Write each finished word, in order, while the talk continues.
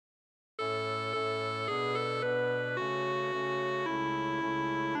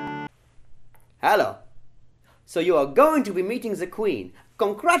Hello. So you are going to be meeting the Queen.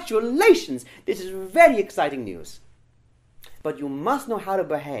 Congratulations! This is very exciting news. But you must know how to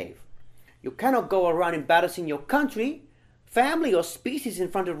behave. You cannot go around embarrassing your country, family, or species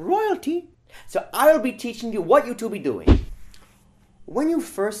in front of royalty. So I will be teaching you what you to be doing. When you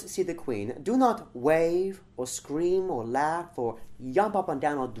first see the Queen, do not wave or scream or laugh or jump up and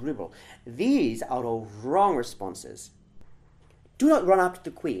down or dribble. These are all wrong responses. Do not run up to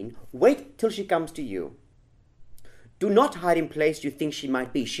the Queen. Wait till she comes to you. Do not hide in place you think she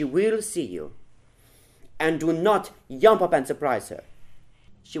might be. She will see you. And do not jump up and surprise her.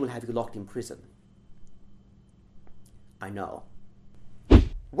 She will have you locked in prison. I know.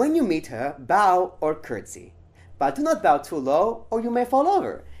 When you meet her, bow or curtsy. But do not bow too low or you may fall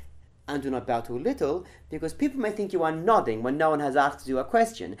over. And do not bow too little because people may think you are nodding when no one has asked you a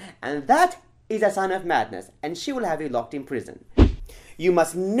question. And that is a sign of madness and she will have you locked in prison. You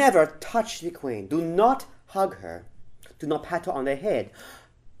must never touch the Queen. Do not hug her. Do not pat her on the head,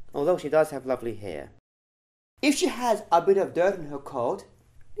 although she does have lovely hair. If she has a bit of dirt in her coat,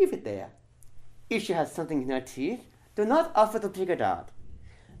 leave it there. If she has something in her teeth, do not offer to pick it out.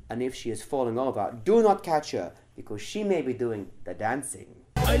 And if she is falling over, do not catch her, because she may be doing the dancing.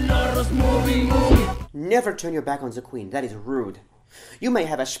 Never turn your back on the Queen. That is rude. You may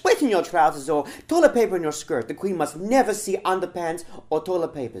have a split in your trousers or toilet paper in your skirt. The Queen must never see underpants or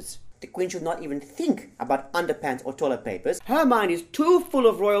toilet papers. The Queen should not even think about underpants or toilet papers. Her mind is too full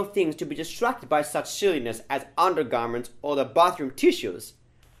of royal things to be distracted by such silliness as undergarments or the bathroom tissues.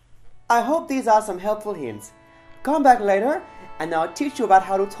 I hope these are some helpful hints. Come back later and I'll teach you about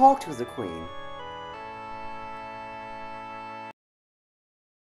how to talk to the Queen.